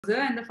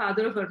and the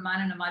father of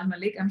Armaan and Amaal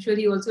Mallik. I'm sure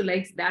he also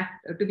likes that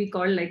to be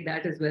called like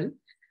that as well.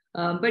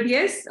 But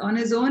yes, on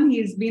his own,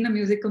 he's been a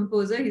music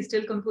composer. He's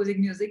still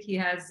composing music. He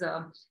has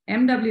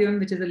MWM,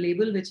 which is a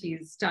label which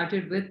he's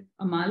started with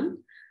Amaal.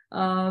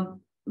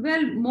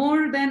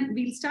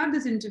 We'll start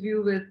this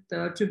interview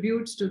with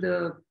tributes to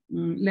the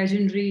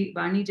legendary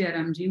Vani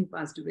Jairam ji, who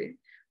passed away,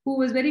 who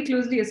was very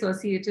closely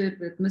associated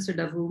with Mr.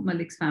 Daboo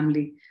Mallik's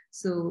family.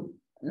 So,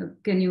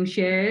 can you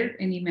share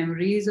any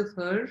memories of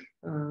her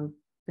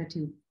that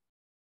you?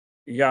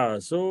 या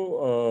so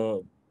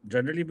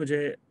generally मुझे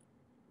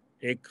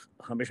एक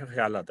हमेशा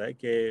ख्याल आता है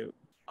कि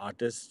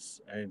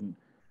artists and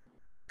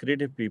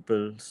creative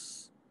peoples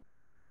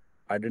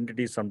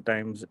identity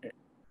sometimes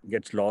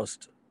gets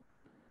lost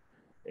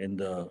in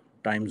the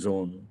time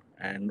zone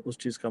and उस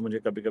चीज़ का मुझे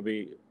कभी कभी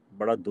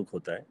बड़ा दुख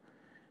होता है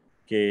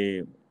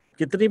कि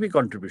कितनी भी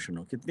कंट्रीब्यूशन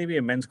हो, कितनी भी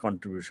इमेंस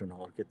कंट्रीब्यूशन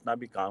हो और कितना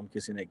भी काम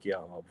किसी ने किया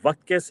हो,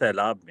 वक्त के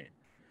सैलाब में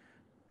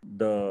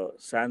the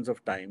sands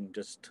of time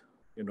just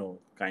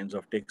kinds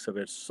of takes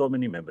away so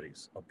many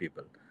memories of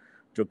people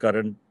जो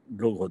करंट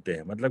लोग होते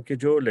हैं, मतलब कि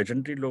जो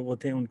लेजेंडरी लोग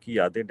होते हैं उनकी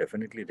यादें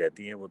डेफिनेटली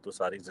रहती हैं, वो तो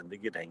सारी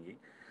ज़िंदगी रहेंगी,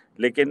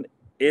 लेकिन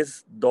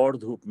इस दौड़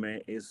धूप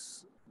में,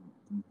 इस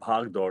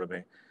भाग दौड़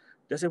में,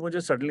 जैसे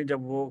मुझे सडनली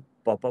जब वो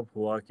पॉपअप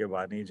हुआ कि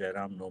वानी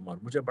जयराम नो मोर,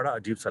 मुझे बड़ा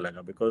अजीब सा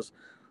लगा बिकॉज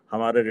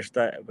हमारा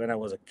रिश्ता when I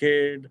was a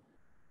kid,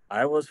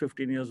 I was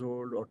 15 years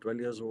old or 12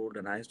 years old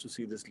and I used to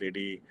see this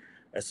lady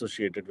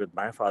associated with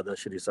my father,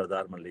 Shri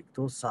Sardar Malik.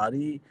 तो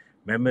सारी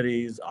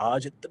मेमोरीज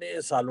आज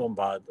इतने सालों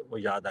बाद वो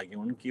याद आ गई,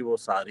 उनकी वो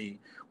सारी,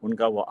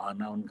 उनका वो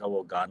आना, उनका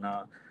वो गाना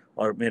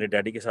और मेरे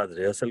डैडी के साथ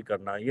रिहर्सल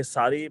करना, ये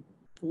सारी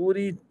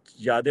पूरी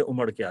यादें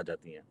उमड़ के आ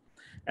जाती हैं.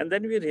 एंड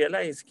देन वी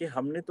रियलाइज कि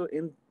हमने तो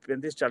इन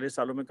 35-40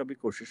 सालों में कभी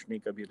कोशिश नहीं,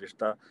 कभी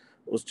रिश्ता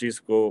उस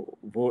चीज़ को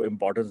वो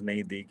इम्पोर्टेंस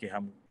नहीं दी कि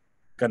हम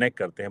कनेक्ट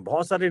करते हैं.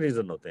 बहुत सारे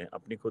रीज़न होते हैं,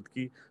 अपनी खुद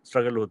की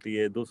स्ट्रगल होती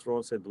है,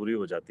 दूसरों से दूरी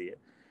हो जाती है,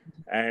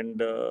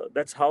 and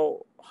that's how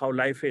how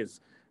life is.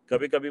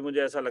 कभी कभी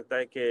मुझे ऐसा लगता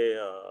है कि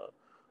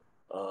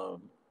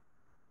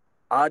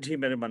आज ही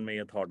मेरे मन में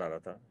ये थॉट आ रहा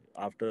था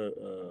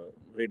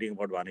आफ्टर रीडिंग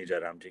अबाउट वानी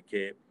जयराम जी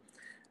के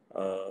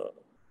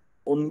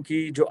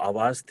उनकी जो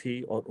आवाज़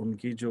थी और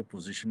उनकी जो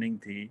पोजीशनिंग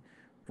थी,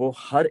 वो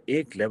हर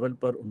एक लेवल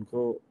पर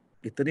उनको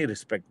इतनी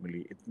रिस्पेक्ट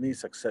मिली, इतनी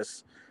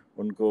सक्सेस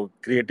उनको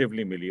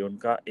क्रिएटिवली मिली,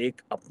 उनका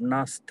एक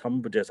अपना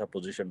स्तंभ जैसा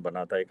पोजीशन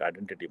बना था, एक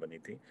आइडेंटिटी बनी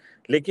थी.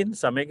 लेकिन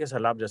समय के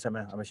सैलाब, जैसे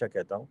मैं हमेशा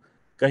कहता हूँ,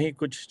 कहीं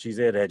कुछ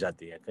चीज़ें रह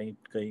जाती हैं, कहीं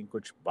कहीं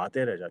कुछ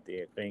बातें रह जाती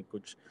हैं, कहीं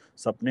कुछ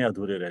सपने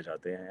अधूरे रह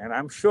जाते हैं. एंड आई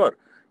एम श्योर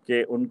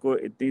कि उनको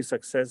इतनी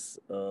सक्सेस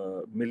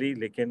मिली,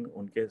 लेकिन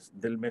उनके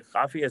दिल में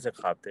काफ़ी ऐसे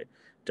ख्वाब थे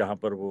जहाँ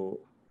पर वो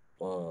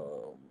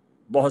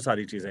बहुत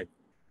सारी चीज़ें,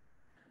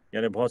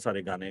 यानी बहुत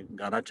सारे गाने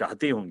गाना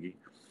चाहती होंगी.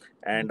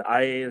 And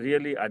I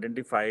really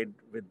identified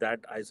with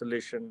that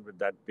isolation, with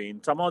that pain.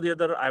 Somehow or the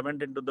other, I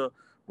went into the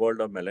world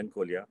of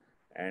melancholia,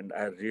 and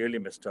I really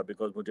missed her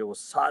because मुझे वो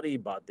सारी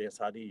बातें,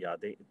 सारी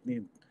यादें इतनी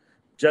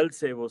जल्द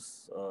से वो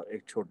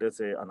एक छोटे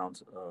से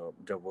अनाउंस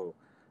जब वो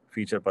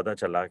फीचर पता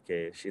चला कि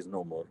शी इज़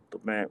नो मोर,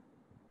 तो मैं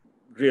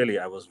really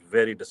I was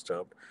very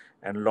disturbed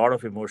and a lot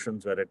of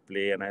emotions were at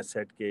play, and I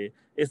said कि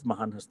इस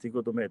महान हस्ती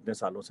को तो मैं इतने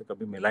सालों से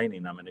कभी मिला ही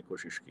नहीं ना मैंने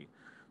कोशिश की.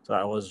 So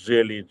I was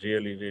really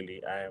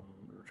I am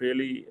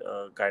really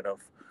kind of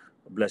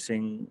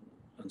blessing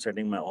and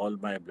sending all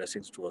my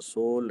blessings to her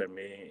soul, and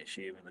may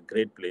she in a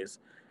great place.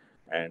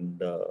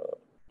 And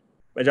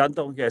मैं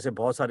जानता हूँ कि ऐसे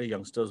बहुत सारे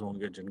यंगस्टर्स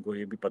होंगे जिनको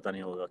ये भी पता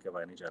नहीं होगा कि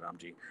वानी जयराम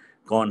जी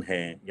कौन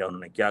हैं या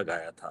उन्होंने क्या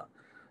गाया था,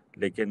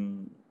 लेकिन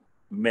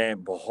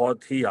मैं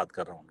बहुत ही याद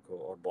कर रहा हूँ उनको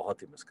और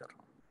बहुत ही मिस कर रहा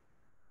हूँ.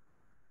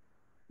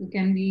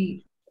 Can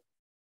we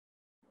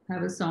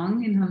have a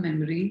song in her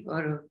memory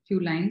or a few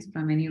lines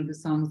from any of the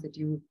songs that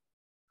you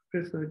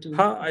prefer to?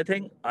 हाँ,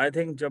 आई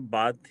थिंक जब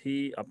बात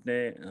ही अपने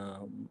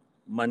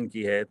मन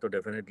की है तो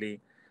डेफिनेटली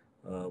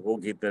वो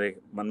गीत मेरे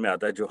मन में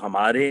आता है जो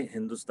हमारे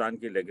हिंदुस्तान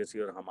की लेगेसी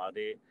और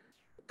हमारे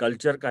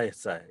कल्चर का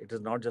हिस्सा है. It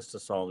is not just a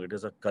song, it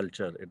is a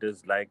culture, it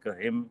is like a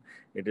him,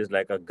 it is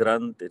like अ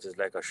ग्रंथ, इट इज़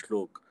लाइक अ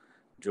श्लोक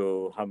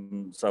जो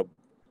हम सब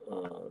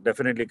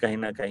डेफिनेटली कहीं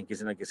ना कहीं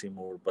किसी ना किसी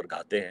मोड़ पर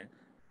गाते हैं.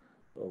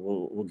 तो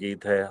वो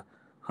गीत है,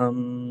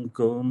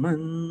 हमको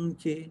मन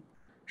की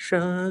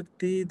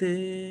शक्ति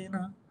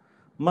देना,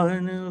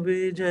 मन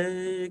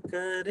विजय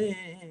करे,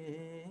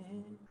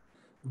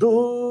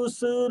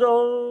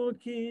 दूसरों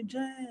की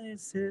जय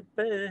से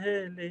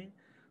पहले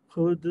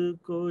खुद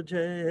को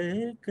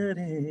जय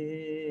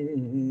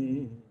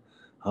करें,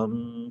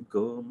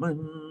 हमको मन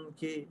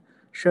की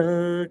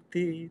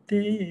शक्ति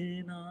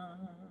देना.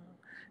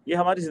 ये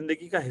हमारी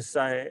जिंदगी का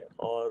हिस्सा है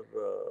और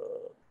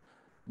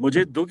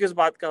मुझे दुख इस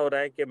बात का हो रहा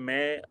है कि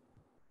मैं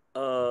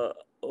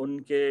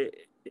उनके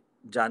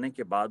जाने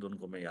के बाद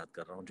उनको मैं याद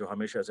कर रहा हूँ, जो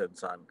हमेशा से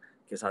इंसान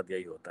के साथ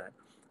यही होता है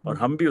और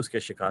हम भी उसके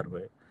शिकार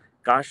हुए.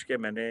 काश के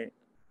मैंने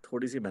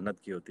थोड़ी सी मेहनत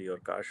की होती और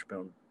काश मैं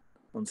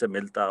उनसे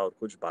मिलता और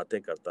कुछ बातें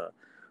करता,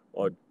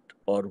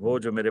 और वो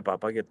जो मेरे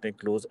पापा के इतने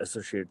क्लोज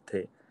एसोसिएट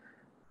थे,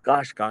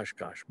 काश काश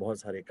काश बहुत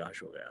सारे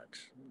काश हो गए आज.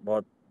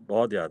 बहुत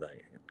बहुत याद आई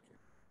है.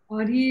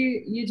 और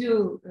ये जो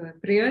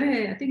प्रेयर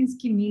है, आई थिंक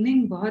इसकी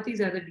मीनिंग बहुत ही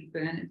ज्यादा डीप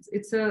है, and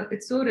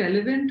it's so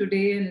relevant today,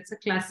 and it's a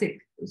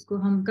classic. उसको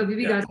हम कभी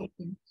भी Yeah, गा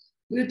सकते हैं.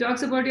 It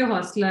talks about your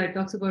hostler, it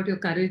talks about your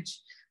courage,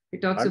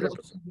 it talks about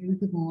 100%. being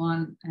to go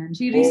on. And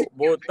she वो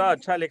recently, इतना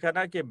अच्छा लिखा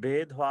ना कि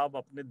भेदभाव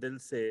अपने दिल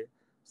से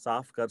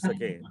साफ कर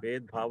सकें,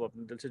 भेदभाव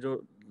अपने दिल से, जो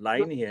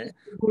लाइन ही है,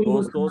 भूल हो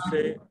दोस्तों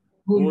से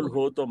भूल भूल हो.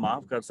 हो तो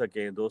माफ कर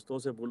सकें, दोस्तों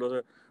से भूल हो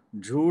तो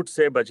झूठ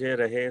से बचे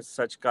रहे,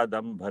 सच का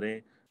दम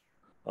भरें,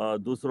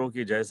 दूसरों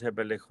की जय से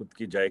पहले खुद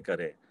की जय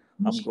करें,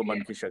 हमको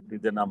मन की शक्ति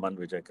देना, मन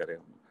विजय करें,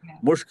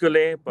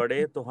 मुश्किलें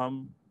पड़े तो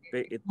हम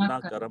पे इतना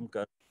करम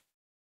कर,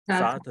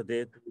 साथ साथ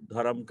दे तू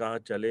धर्म का,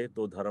 चले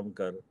तो धर्म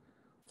कर,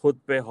 खुद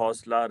पे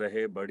हौसला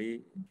रहे, बड़ी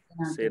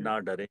से ना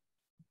डरे,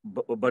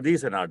 बदी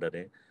से ना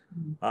डरे,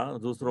 हाँ,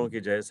 दूसरों की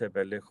जय से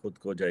पहले खुद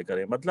को जय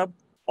करें. मतलब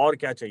और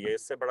क्या चाहिए,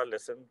 इससे बड़ा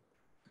लेसन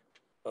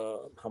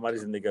हमारी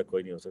जिंदगी का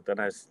कोई नहीं हो सकता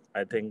ना.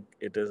 I think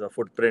it is a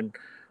footprint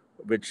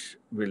which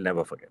we'll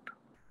never forget.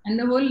 And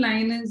the whole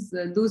line is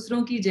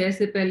दूसरों की जय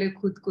से पहले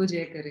खुद को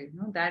जय करे.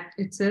 That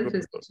itself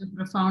is Beautiful. such a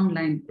profound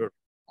line.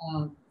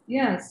 Good.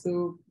 Yeah,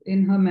 so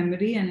in her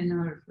memory and in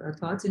her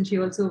thoughts, and she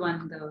also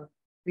won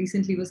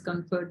recently was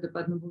conferred the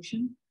Padma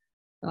Bhushan,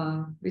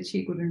 which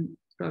she couldn't,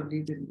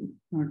 probably did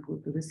not go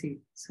to receive.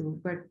 So,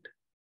 but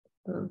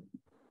uh,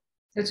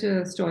 such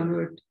a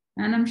stalwart,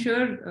 and I'm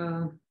sure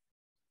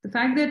the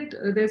fact that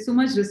there's so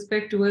much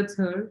respect towards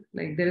her,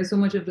 like there is so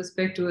much of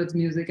respect towards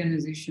music and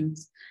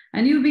musicians,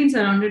 and you've been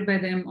surrounded by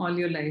them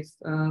all your life.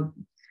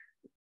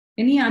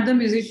 Any other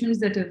musicians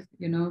that have,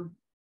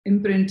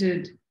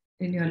 imprinted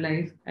in your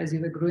life as you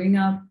were growing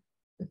up?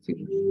 If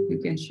you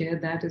can share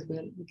that as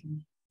well.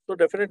 So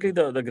definitely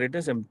the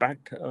greatest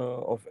impact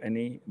of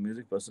any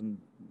music person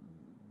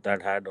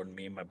that had on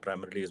me, my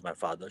primarily is my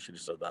father, Shri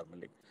Sardar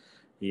Malik.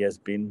 He has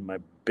been my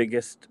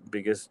biggest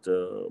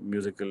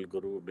musical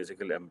guru,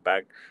 musical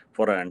impact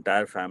for our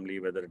entire family,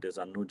 whether it is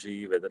Annu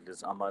ji, whether it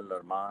is Amaal,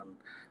 Armaan,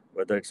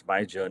 whether it's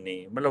my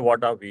journey. मतलब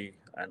what are we,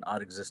 and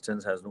our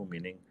existence has no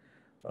meaning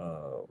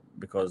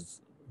because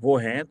वो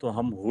हैं तो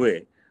हम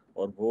हुए,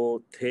 और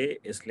वो थे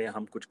इसलिए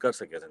हम कुछ कर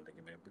सके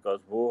ज़िंदगी में, बिकॉज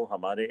वो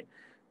हमारे,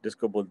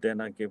 जिसको बोलते हैं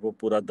ना कि वो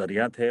पूरा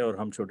दरिया थे और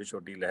हम छोटी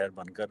छोटी लहर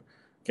बनकर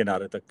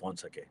किनारे तक पहुंच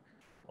सके,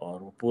 और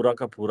वो पूरा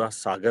का पूरा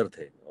सागर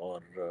थे,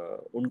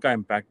 और उनका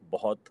इम्पैक्ट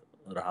बहुत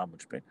रहा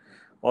मुझ पे.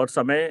 और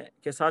समय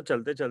के साथ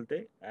चलते चलते,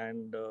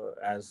 and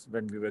as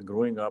when we were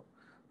growing up,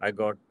 I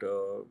got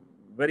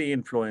very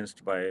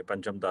influenced by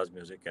Pancham Das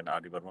music and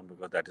R.D. Burman,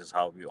 because that is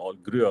how we all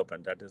grew up,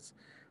 and that is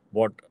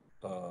what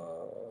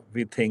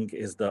we think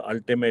is the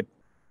ultimate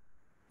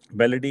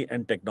melody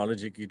and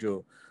technology की जो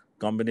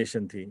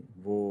combination थी,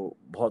 वो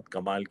बहुत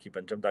कमाल की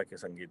पंचमदा के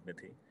संगीत में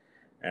थी.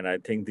 And I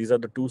think these are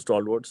the two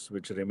stalwarts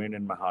which remain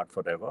in my heart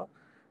forever.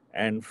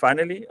 And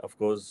finally, of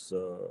course,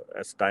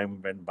 as time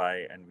went by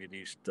and we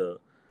reached the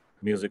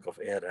music of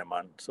A.R.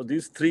 Rahman. So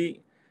these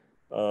three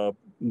uh,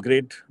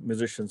 great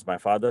musicians, my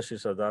father, Shri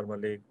Sardar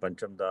Malik,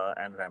 Panchamda,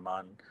 and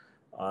Rahman,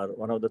 are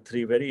one of the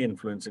three very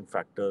influencing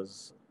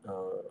factors,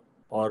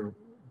 or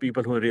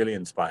people who really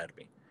inspire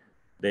me.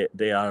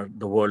 They are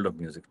the world of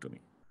music to me.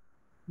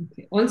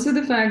 Okay. Also,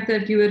 the fact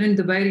that you were in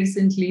Dubai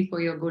recently for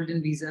your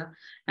golden visa,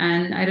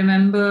 and I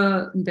remember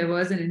there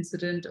was an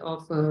incident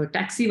of a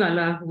taxi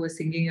wala who was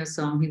singing your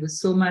song. He was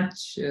so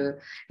much,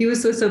 he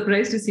was so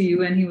surprised to see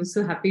you, and he was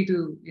so happy to,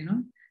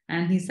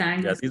 and he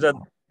sang Yeah, a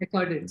song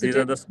recorded. So these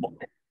tell are the small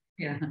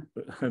yeah.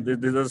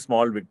 these are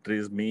small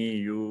victories. Me,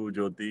 you,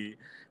 Jyothi,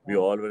 we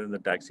all were in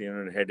the taxi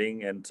and were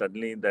heading, and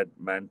suddenly that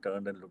man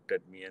turned and looked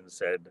at me and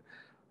said,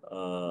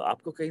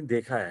 "आपको कहीं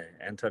देखा है?"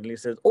 And suddenly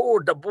says, "Oh,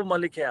 डब्बू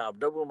मलिक है आप,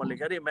 डब्बू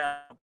मलिक, अरे मैं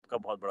आपका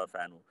बहुत बड़ा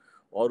फैन हूँ."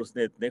 और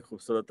उसने इतने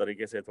खूबसूरत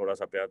तरीके से थोड़ा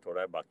सा प्यार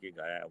थोड़ा बाकी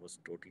गाया. I was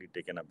totally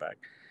taken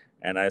aback.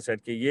 And I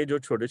said कि ये जो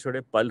छोटे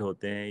छोटे पल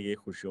होते हैं, ये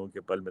खुशियों के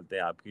पल मिलते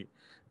हैं आपकी,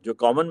 जो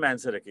कॉमन मैन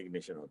से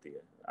रिकग्निशन होती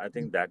है, I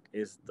think that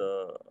is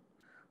the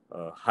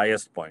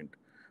highest point.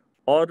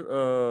 और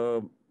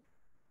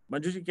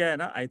मंजू जी, क्या है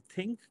ना, आई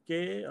थिंक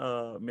कि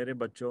मेरे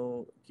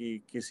बच्चों की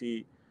किसी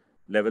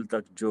लेवल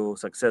तक जो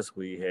सक्सेस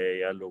हुई है,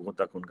 या लोगों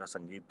तक उनका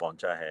संगीत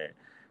पहुंचा है,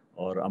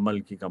 और अमल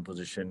की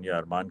कंपोजिशन या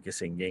अरमान की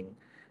सिंगिंग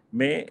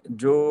में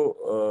जो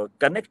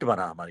कनेक्ट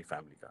बना हमारी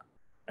फैमिली का,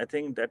 I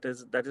think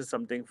that is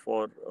something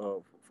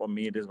for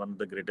me, it is one of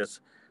the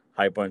greatest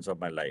high points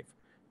of my life.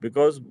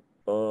 Because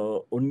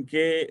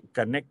उनके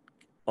कनेक्ट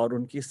और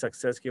उनकी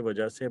सक्सेस की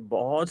वजह से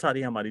बहुत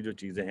सारी हमारी जो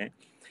चीज़ें हैं,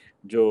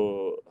 जो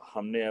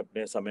हमने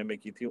अपने समय में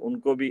की थी,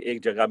 उनको भी एक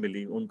जगह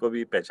मिली, उनको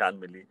भी पहचान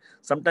मिली.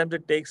 Sometimes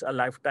it takes a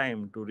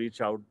lifetime to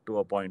reach out to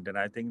a point, and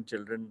I think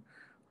children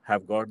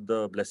have got the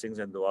blessings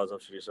and duas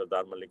of Shri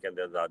Sardar Malik and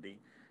their Dadi,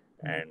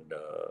 and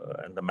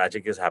the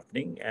magic is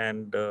happening.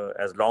 And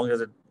as long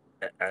as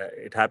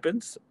it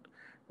happens,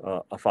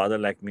 a father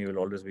like me will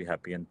always be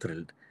happy and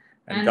thrilled.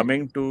 And And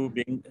coming to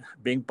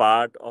being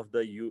part of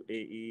the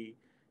UAE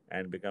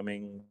and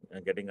becoming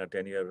getting a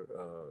 10-year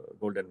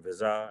golden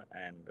visa,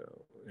 and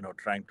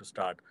trying to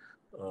start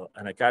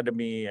an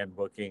academy and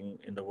working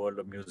in the world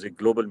of music,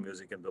 global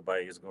music in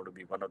Dubai, is going to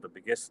be one of the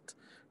biggest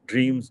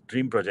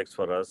dream projects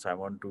for us. I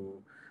want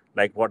to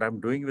like what I'm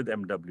doing with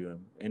MWM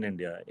in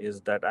India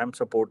is that I'm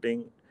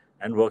supporting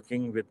and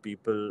working with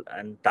people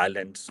and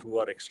talents who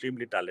are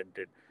extremely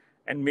talented,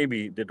 and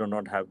maybe they do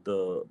not have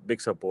the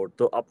big support.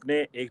 तो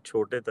अपने एक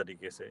छोटे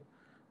तरीके से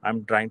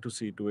I'm trying to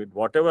see to it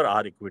whatever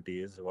our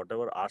equity is,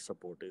 whatever our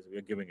support is, we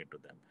are giving it to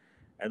them.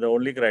 And the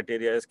only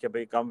criteria is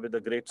that come with a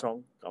great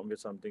song, come with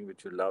something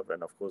which you love.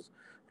 And of course,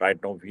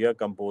 right now we are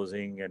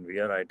composing and we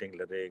are writing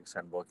lyrics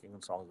and working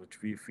on songs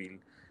which we feel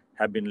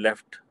have been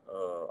left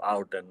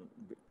out and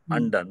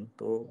undone.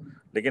 तो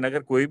लेकिन अगर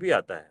कोई भी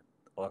आता है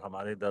और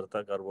हमारे दर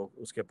तक और वो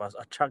उसके पास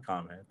अच्छा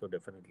काम है तो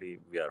definitely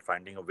we are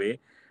finding a way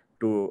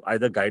to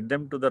either guide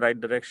them to the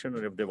right direction,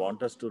 or if they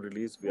want us to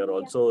release, we are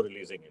also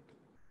releasing it.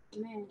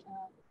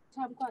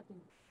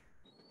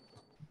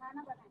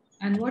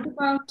 And what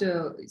about,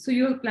 so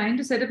you're planning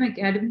to set up an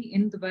academy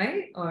in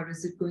Dubai, or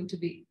is it going to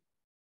be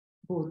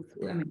both?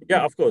 I mean,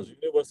 Yeah, of course.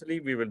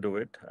 Universally, we will do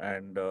it.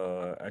 And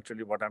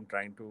actually, what I'm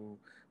trying to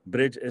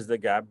bridge is the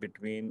gap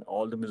between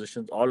all the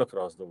musicians all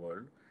across the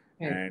world.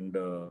 right. And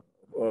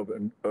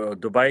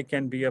Dubai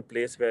can be a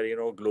place where,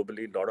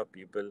 globally, a lot of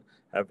people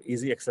have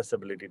easy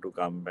accessibility to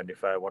come. And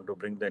if I want to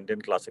bring the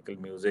Indian classical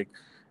music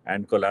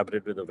and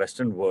collaborate with the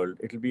Western world,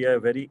 it'll be a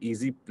very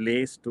easy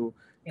place to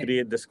Yes.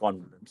 create this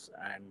confidence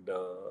and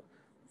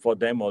for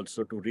them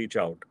also to reach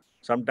out.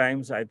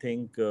 Sometimes I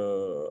think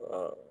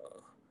you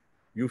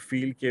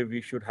feel that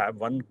we should have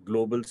one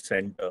global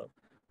center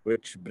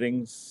which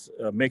makes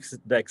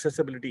the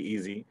accessibility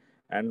easy,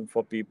 and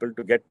for people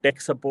to get tech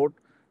support,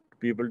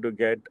 people to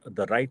get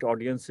the right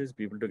audiences,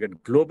 people to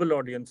get global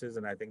audiences.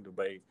 And I think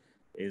Dubai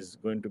is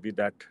going to be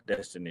that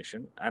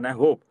destination, and I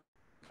hope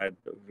that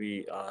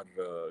we are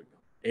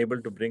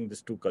able to bring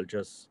these two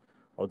cultures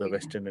of the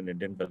Western and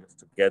Indian cultures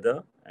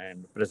together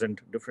and present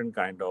different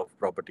kind of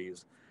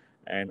properties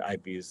and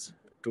IPs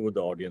to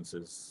the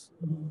audiences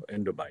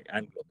in Dubai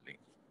and globally.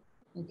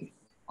 Okay.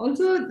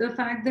 Also, the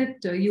fact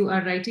that you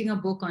are writing a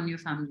book on your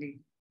family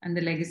and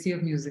the legacy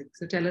of music.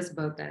 So tell us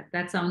about that.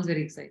 That sounds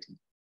very exciting.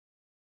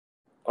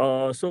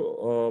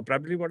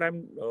 Probably what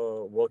I'm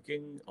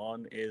working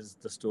on is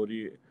the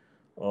story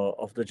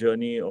of the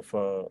journey of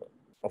a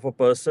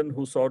person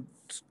who saw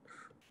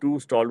two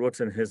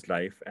stalwarts in his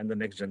life and the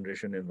next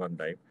generation in one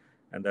life,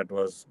 and that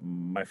was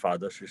my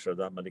father, Sri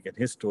Shraddha Mallik, and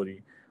his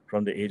story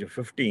from the age of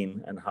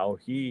 15 and how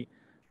he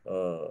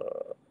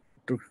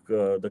took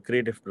the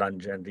creative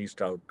plunge and reached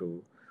out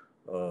to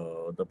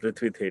the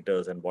Prithvi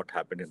theaters and what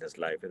happened in his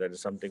life. That is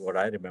something what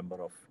I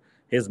remember of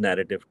his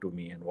narrative to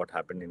me and what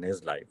happened in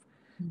his life.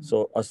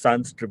 So a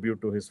son's tribute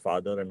to his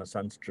father and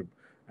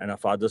and a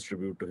father's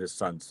tribute to his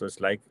son. So it's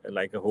like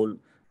a whole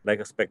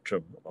like a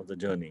spectrum of the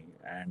journey,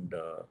 and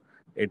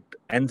it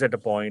ends at a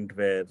point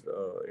where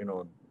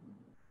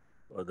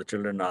the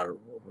children are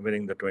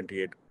winning the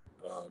 28,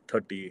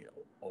 30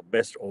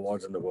 best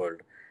awards in the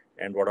world,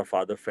 and what a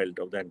father felt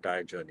of the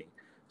entire journey.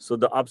 So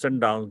the ups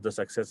and downs, the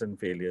success and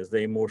failures,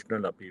 the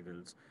emotional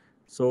upheavals.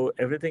 So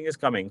everything is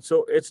coming.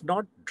 So it's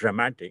not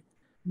dramatic,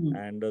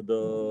 and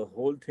the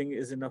whole thing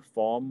is in a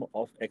form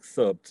of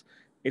excerpts.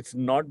 It's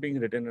not being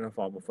written in a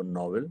form of a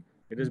novel.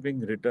 It is being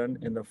written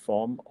in the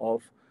form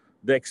of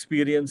the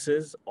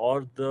experiences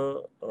or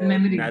the The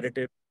memories.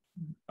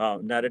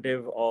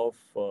 narrative of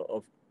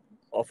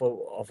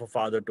a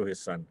father to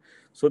his son.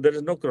 So there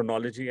is no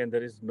chronology and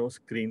there is no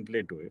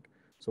screenplay to it.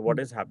 So what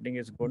is happening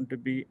is going to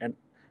be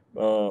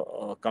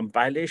a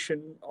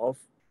compilation of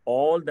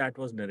all that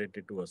was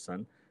narrated to a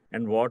son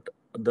and what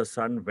the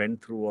son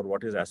went through or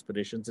what his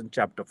aspirations in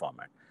chapter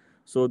format.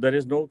 So there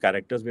is no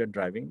characters we are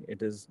driving.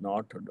 It is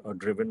not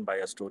driven by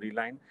a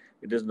storyline.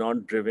 It is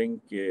not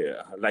driven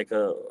like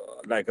a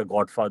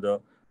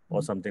Godfather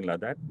or something like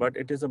that. But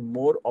it is a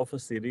more of a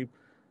series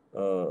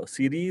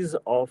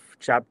of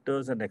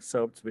chapters and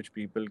excerpts which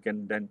people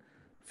can then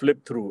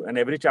flip through, and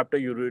every chapter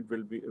you read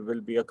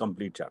will be a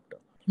complete chapter.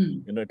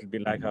 It will be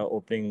like a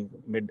opening,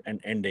 mid,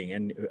 and ending.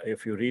 And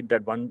if you read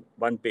that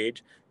one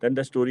page, then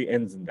the story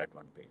ends in that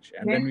one page,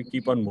 and then When we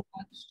keep on moving.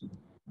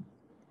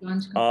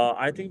 launch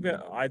I think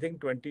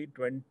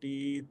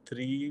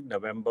 2023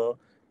 November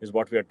is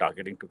what we are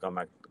targeting to come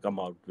out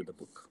with the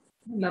book.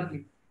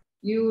 Lovely.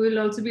 You will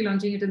also be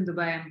launching it in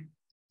Dubai, I'm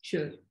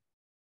sure.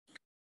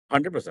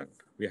 100%.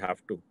 We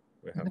have to.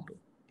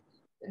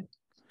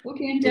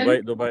 Okay, and tell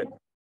me, Dubai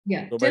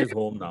is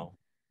home now.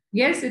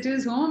 Yes, it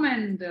is home,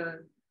 and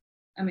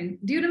I mean,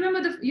 do you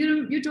remember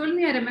you told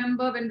me, I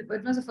remember when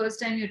it was the first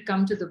time you'd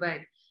come to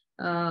Dubai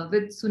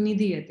with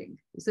Sunidhi, I think.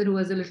 You said, who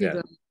was a little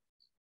girl.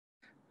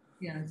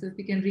 Yeah, so if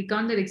you can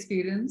recount that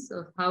experience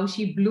of how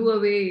she blew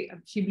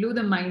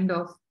the mind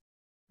off.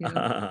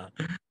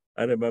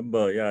 I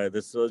remember,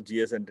 this was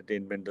GS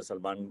Entertainment, the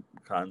Salman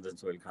Khan's and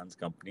Sohail Khan's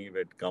company.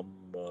 We'd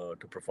come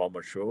to perform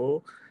a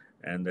show,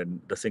 and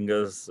then the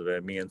singers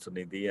were me and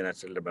Sunidhi, and I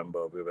still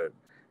remember we were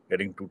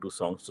getting two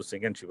songs to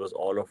sing, and she was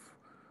all of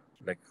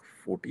like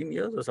 14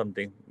 years or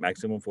something,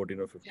 maximum 14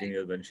 or 15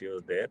 years when she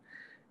was there.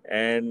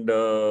 And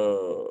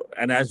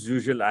as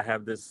usual, I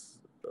have this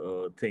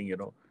thing,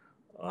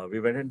 We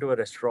went into a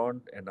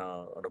restaurant and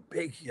on a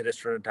big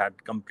restaurant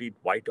had complete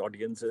white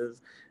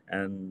audiences,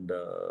 and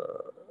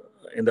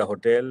in the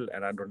hotel,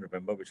 and I don't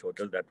remember which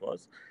hotel that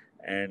was,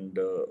 and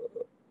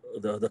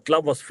the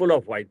club was full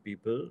of white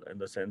people in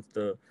the sense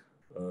the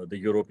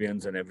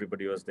Europeans and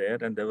everybody was there,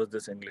 and there was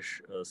this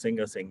English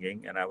singer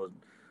singing, and I was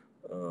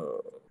uh,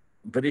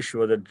 very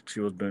sure that she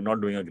was not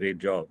doing a great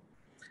job.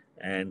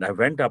 And I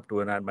went up to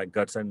her and I had my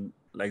guts and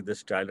like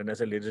this child, and I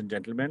said, "Ladies and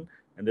gentlemen,"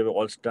 and they were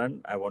all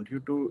stunned. "I want you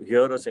to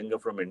hear a singer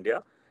from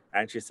India,"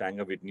 and she sang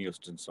a Whitney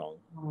Houston song.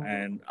 Oh,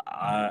 And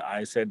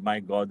I said, "My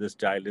God, this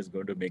child is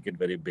going to make it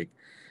very big,"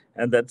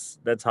 and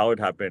that's how it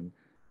happened.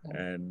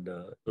 yeah. And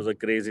it was a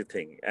crazy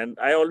thing. And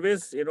I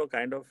always,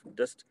 kind of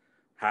just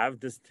have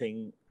this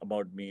thing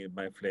about me,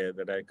 my flair,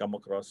 that I come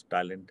across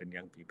talent in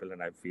young people,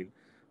 and I feel,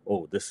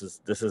 oh, this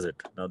is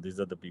it. Now these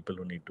are the people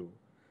who need to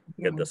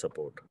get the Promote.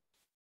 support.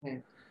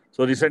 Right.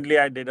 So recently,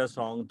 I did a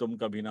song "Tum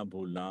Kabhi Na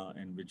Bhulna"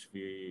 in which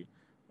we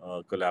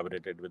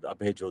collaborated with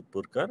Abhay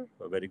Jodhpurkar,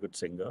 a very good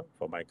singer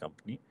for my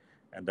company,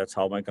 and that's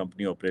how my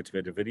company operates.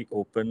 We're very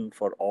open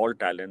for all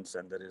talents,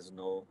 and there is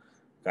no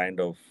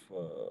kind of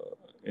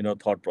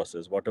thought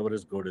process. Whatever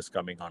is good is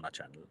coming on our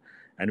channel.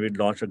 And we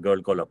launched a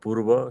girl called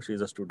Apurva.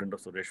 She's a student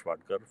of Suresh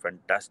Vadkar,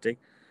 fantastic.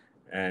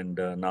 And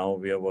now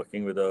we are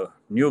working with a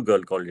new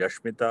girl called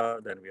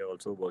Yashmita. Then we are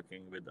also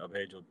working with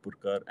Abhay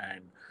Jodhpurkar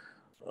and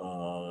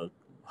uh,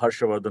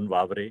 Harshavardhan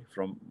Vavre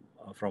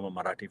from a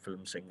Marathi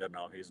film singer.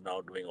 Now he's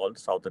now doing all the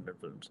South Indian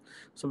films.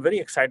 So very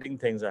exciting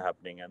things are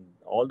happening, and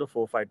all the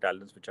 4 5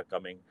 talents which are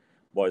coming,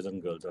 boys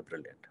and girls, are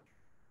brilliant.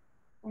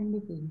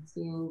 Wonderful.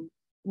 So,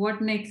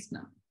 what next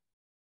now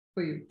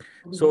for you?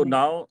 What is the So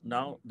next?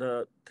 now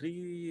the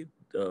three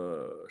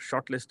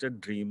shortlisted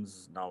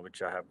dreams now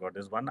which I have got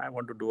is, one, I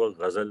want to do a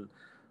ghazal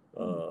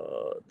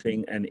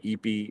thing, an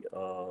EP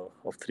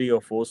of 3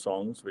 or 4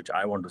 songs which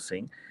I want to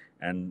sing,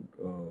 and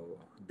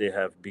they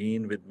have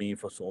been with me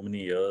for so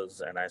many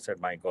years. And I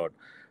said, my God,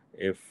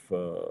 if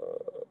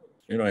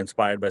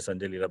inspired by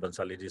Sanjay Leela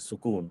Bansaliji's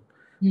Sukoon,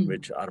 Hmm.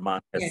 which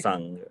Armaan has Yeah.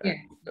 sung, Yeah.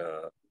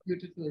 and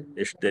Beautiful.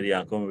 Ishq Teri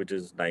Aankhon mein, which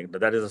is like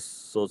that is a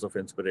source of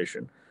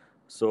inspiration.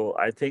 So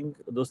I think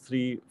those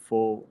 3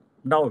 4,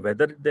 now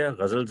whether they are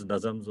ghazals,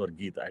 nazams or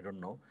geet, I don't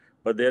know,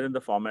 but they're in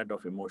the format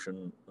of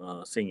emotion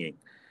singing.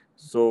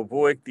 So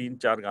वो एक 3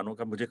 4 गानों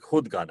का मुझे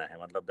खुद गाना है,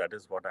 मतलब that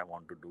is what I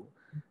want to do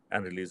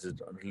and release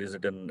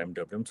it in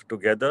MWM. So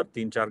together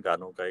 3 4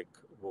 गानों का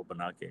एक वो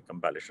बना के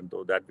compilation,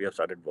 so that we have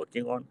started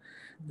working on.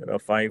 There are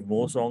 5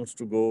 more songs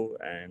to go,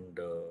 and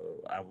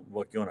I'm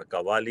working on a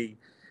Kawali.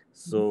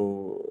 So,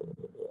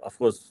 of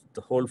course, the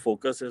whole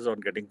focus is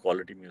on getting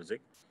quality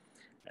music.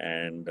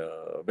 And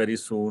very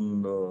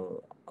soon,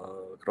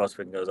 Cross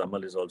Fingers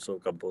Amal is also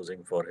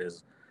composing for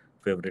his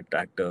favorite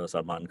actor,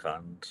 Salman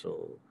Khan.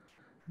 So,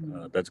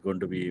 Hmm. that's going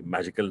to be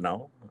magical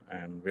now.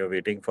 And we are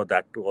waiting for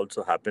that to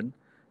also happen.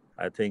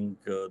 I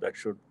think that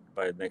should,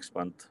 by next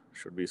month,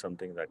 should be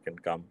something that can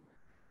come.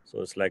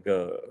 So, it's like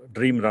a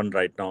dream run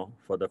right now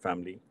for the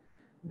family.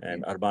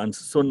 And Okay. Arman's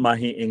Sun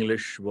Mahi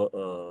English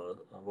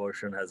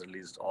version has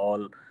released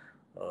all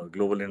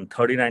global in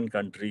 39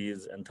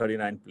 countries and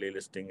 39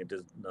 playlisting.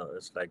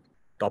 It's like Like,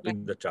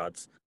 topping the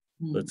charts.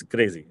 So it's hmm.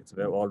 crazy.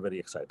 We're all very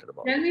excited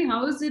about Tell it. me, how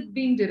is it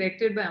being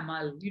directed by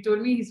Amal? You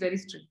told me he's very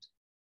strict.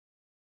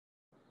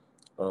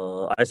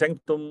 I sang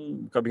तुम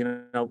कभी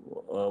ना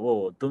वो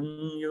तुम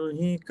यूं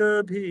ही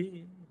कभी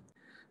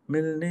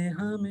मिलने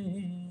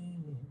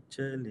हमें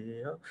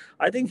चले आओ.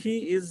 I think he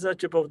is a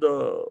chip of the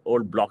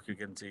old block. You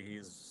can say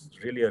he's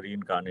really a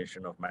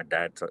reincarnation of my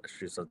dad,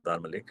 Sri Sardar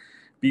Malik.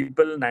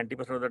 People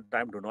 90% of the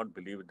time do not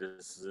believe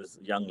this is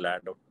young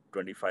lad of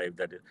 25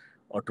 that is,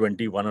 or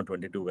 21 or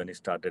 22 when he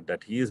started,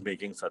 that he is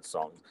making such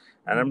songs.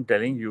 And Hmm. I'm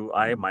telling you,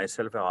 I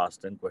myself have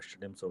asked and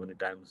questioned him so many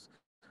times.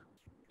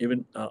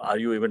 Even are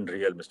you even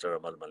real, Mr.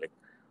 Amal Malik?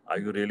 Are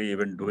you really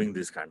even doing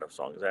these kind of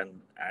songs?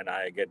 And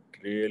I get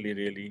really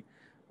really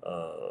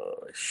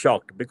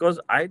shocked,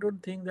 because I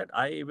don't think that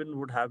I even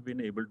would have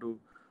been able to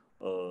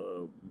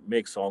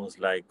make songs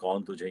like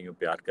 "Kaun Tujhe Yun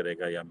Pyar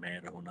Karega" ya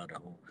 "Main Rahu Na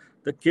Rahu."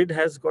 The kid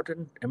has got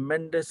an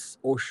immense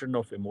ocean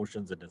of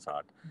emotions in his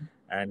heart,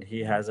 and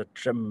he has a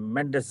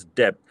tremendous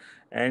depth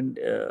and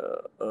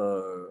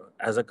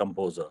as a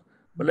composer.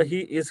 Well, Hmm. he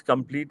is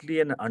completely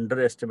an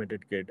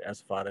underestimated kid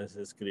as far as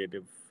his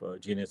creative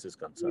genius is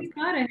concerned. He's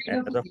far ahead And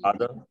of as his a age.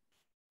 father,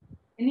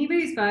 Anyway,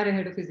 he's far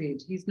ahead of his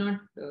age. He's not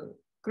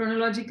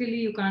chronologically,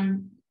 you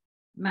can't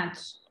match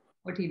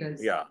what he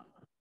does. yeah,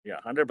 yeah,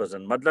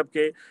 100%. Matlab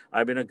ke,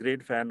 I've been a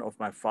great fan of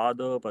my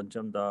father,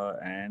 Pancham Da,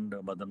 and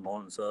Madan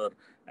Mohan sir,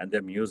 and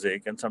their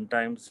music. And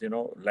sometimes,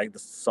 like the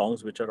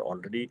songs which are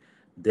already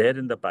there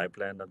in the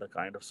pipeline are the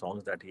kind of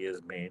songs that he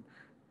has made.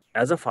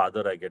 As a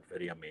father, I get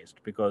very amazed,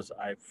 because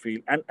I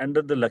feel, and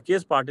the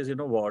luckiest part is,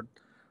 what,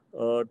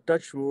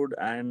 touch wood,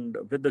 and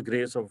with the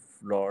grace of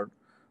Lord,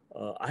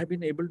 I've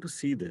been able to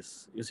see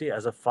this. You see,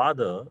 as a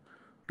father,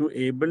 to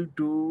able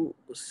to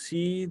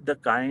see the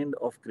kind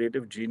of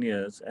creative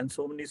genius, and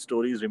so many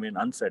stories remain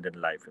unsaid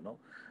in life,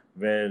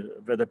 where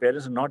the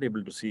parents are not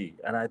able to see.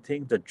 And I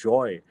think the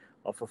joy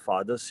of a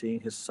father seeing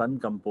his son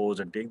compose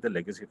and take the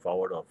legacy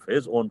forward of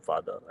his own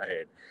father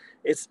ahead.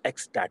 It's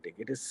ecstatic.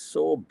 It is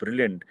so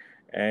brilliant.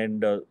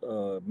 And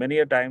many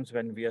a times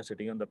when we are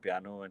sitting on the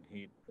piano and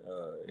he,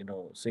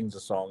 sings a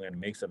song and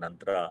makes an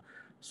antra,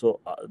 so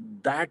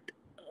that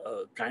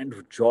kind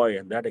of joy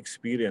and that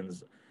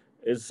experience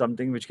is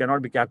something which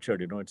cannot be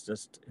captured. It's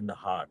just in the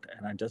heart.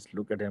 And I just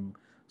look at him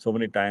so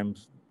many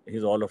times.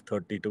 He's all of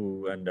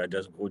 32, and I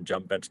just go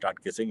jump and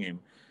start kissing him.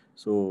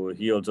 So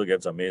he also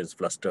gets amazed,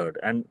 flustered,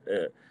 and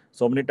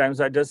so many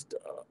times I just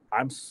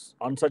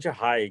on such a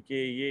high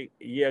कि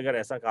ये अगर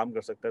ऐसा काम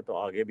कर सकता है तो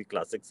आगे भी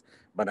classics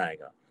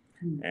बनाएगा.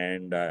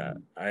 And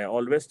I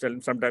always tell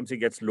him, sometimes he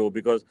gets low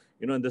because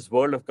in this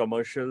world of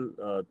commercial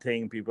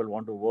thing, people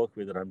want to work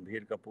with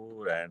Ranbir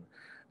Kapoor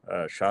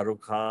and Shah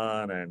Rukh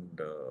Khan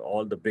and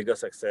all the bigger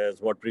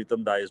success. What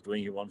Pritam Da is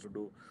doing, he wants to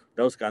do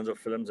those kinds of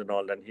films and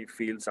all, and he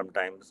feels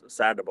sometimes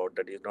sad about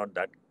that.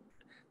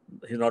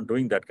 He's not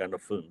doing that kind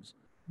of films.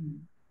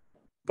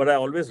 But I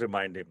always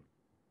remind him.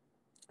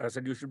 I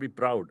said, you should be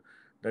proud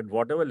that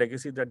whatever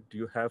legacy that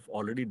you have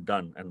already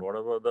done, and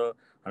whatever the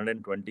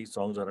 120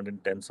 songs or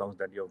 110 songs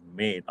that you have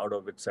made, out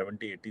of which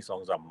 70, 80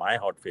 songs are my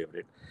hot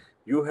favorite,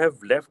 you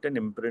have left an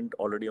imprint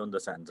already on the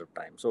sands of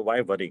time. So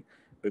why worry?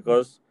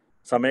 Because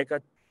समय का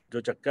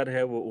जो चक्कर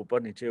है वो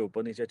ऊपर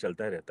नीचे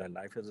चलता ही रहता है.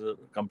 Life is a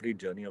complete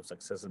journey of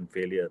success and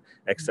failure,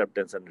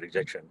 acceptance and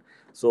rejection.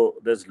 So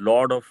there's a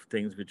lot of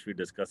things which we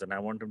discuss, and I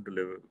want him to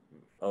live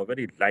a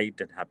very light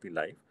and happy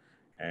life.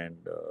 And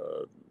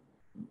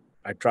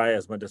I try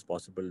as much as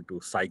possible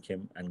to psych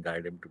him and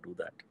guide him to do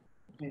that.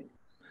 Right.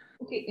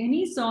 Okay,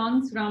 any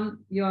songs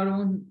from your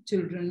own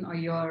children or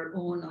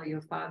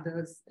your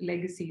father's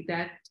legacy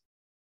that,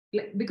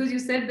 because you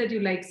said that you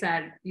like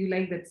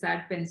that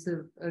sad,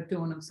 pensive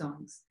tone of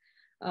songs,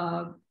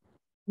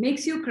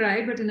 makes you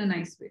cry, but in a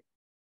nice way?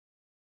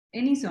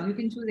 Any song, you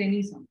can choose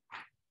any song.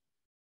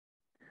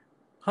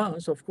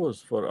 So of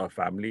course, for our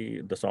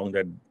family, the song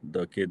that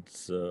the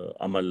kids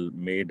Amal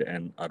made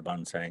and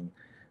Armaan sang,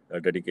 a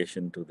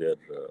dedication to their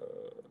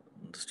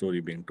story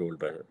being told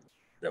by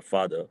their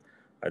father.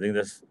 I think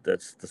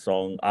that's the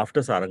song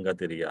after Saranga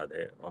Teri Yaad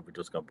Hai, which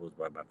was composed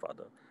by my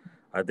father.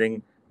 I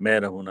think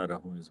Main Rahu Na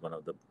Rahu is one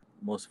of the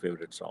most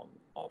favorite song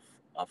of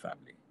our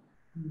family.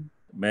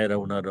 मैं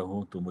रहूं ना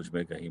रहूं तू मुझ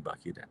में कहीं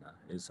बाकी रहना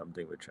is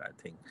something which I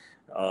think.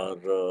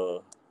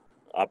 और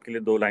आपके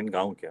लिए 2 लाइन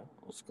गाऊं क्या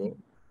उसको?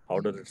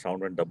 How does it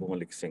sound when Daboo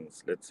Mallik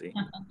sings? Let's see.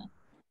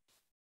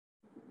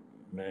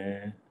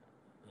 मैं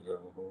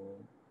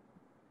रहूं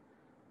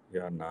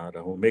या ना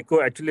रहूं. मेरे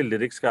को एक्चुअली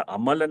लिरिक्स का,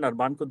 अमल एंड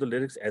अरमान को तो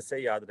लिरिक्स ऐसे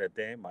ही याद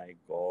रहते हैं. My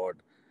God,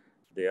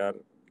 they are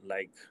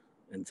like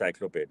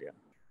encyclopedia.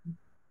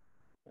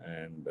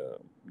 And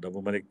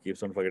Daboo Mallik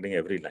keeps on forgetting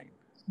every line.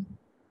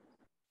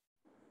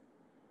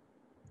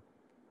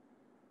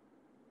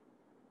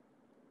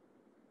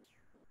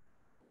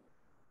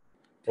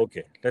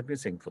 Okay, let me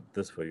sing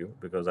this for you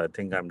because I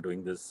think I'm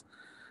doing this,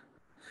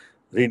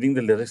 reading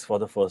the lyrics for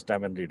the first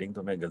time and reading,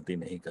 तो मैं गलती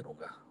नहीं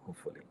करूँगा,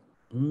 hopefully.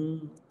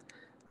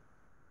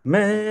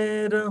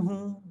 मैं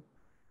रहूं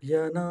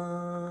या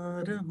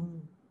ना रहूं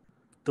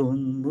तुम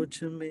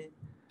मुझ में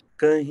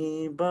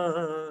कहीं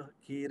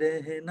बाकी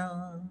रहना.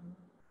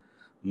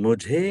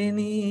 मुझे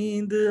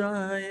नींद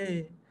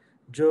आए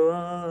जो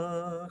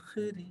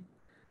आखिरी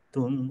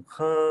तुम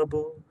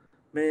ख्वाबों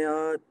में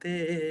आते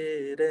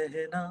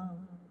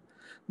रहना.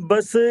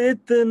 बस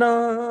इतना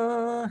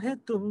है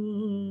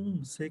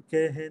तुमसे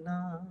कहना.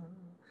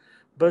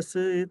 बस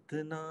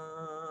इतना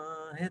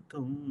है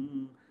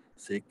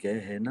तुमसे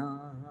कहना.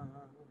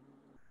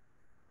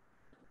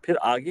 फिर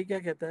आगे क्या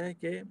कहता है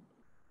कि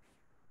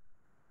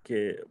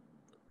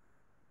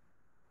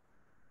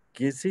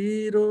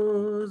किसी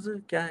रोज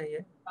क्या है ये?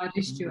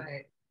 बारिश जो है,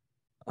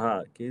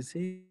 हाँ,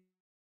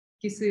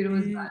 किसी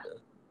रोज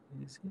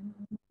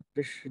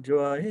बारिश जो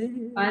आए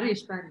बारिश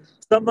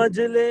समझ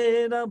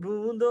लेना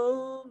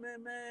बूंदों में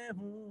मैं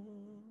हूँ.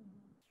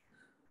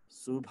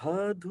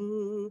 सुबह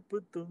धूप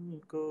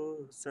तुमको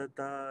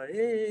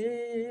सताए.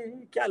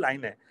 क्या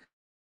लाइन है?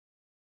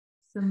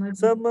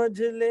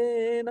 समझ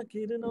लेना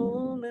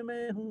किरणों में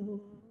मैं हूँ.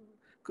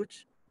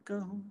 कुछ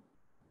कहूँ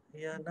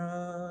या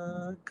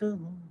ना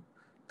कहूँ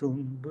तुम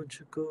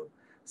मुझको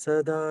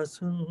सदा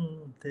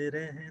सुनते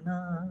रहना.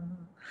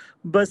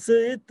 बस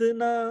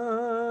इतना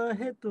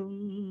है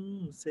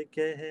तुमसे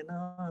कहना.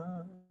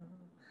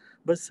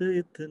 बस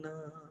इतना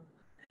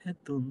है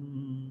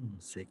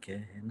तुमसे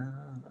कहना.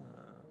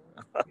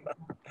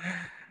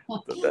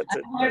 So that's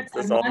it. I heard That's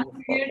the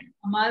song.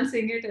 Amaal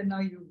sing it, and now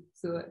you.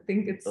 So I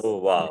think it's Oh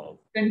wow.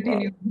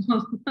 continue.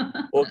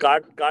 वो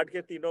काट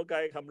के तीनों का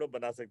एक हम लोग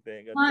बना सकते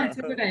हैं. It's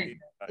a good idea.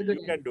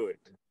 You can do it.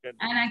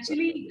 And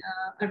actually,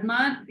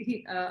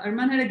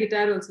 Armaan had a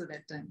guitar also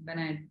that time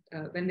when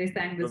they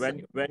sang this. So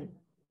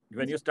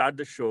when you start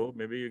the show,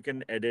 maybe you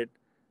can edit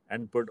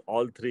and put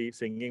all three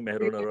singing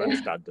Mehro Naro and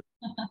start the.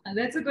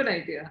 That's a good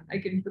idea. I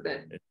can do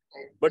that.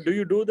 But do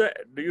you do the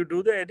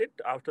edit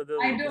after the?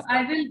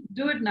 I will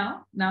do it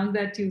now. Now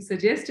that you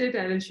suggest it,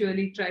 I will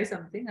surely try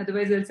something.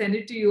 Otherwise, I'll send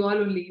it to you all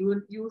only.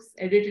 You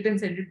edit it and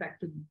send it back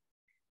to me.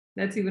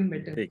 That's even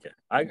better. Okay.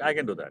 I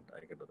can do that.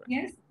 I can do that.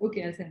 Yes.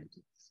 Okay, I'll send it to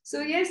you.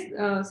 So yes,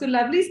 so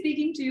lovely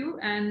speaking to you,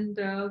 and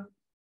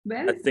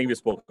well, I think we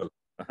spoke a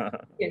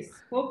lot. yes,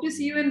 hope to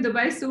see you in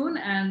Dubai soon,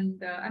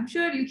 and I'm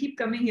sure you keep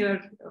coming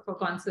here for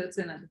concerts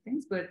and other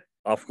things. But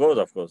Of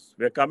course.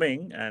 We're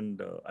coming,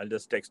 and I'll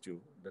just text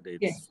you the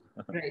dates. yes,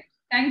 right.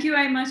 Thank you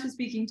very much for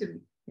speaking to me.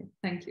 Yeah,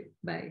 thank you.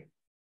 Bye.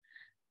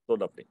 So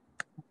lovely.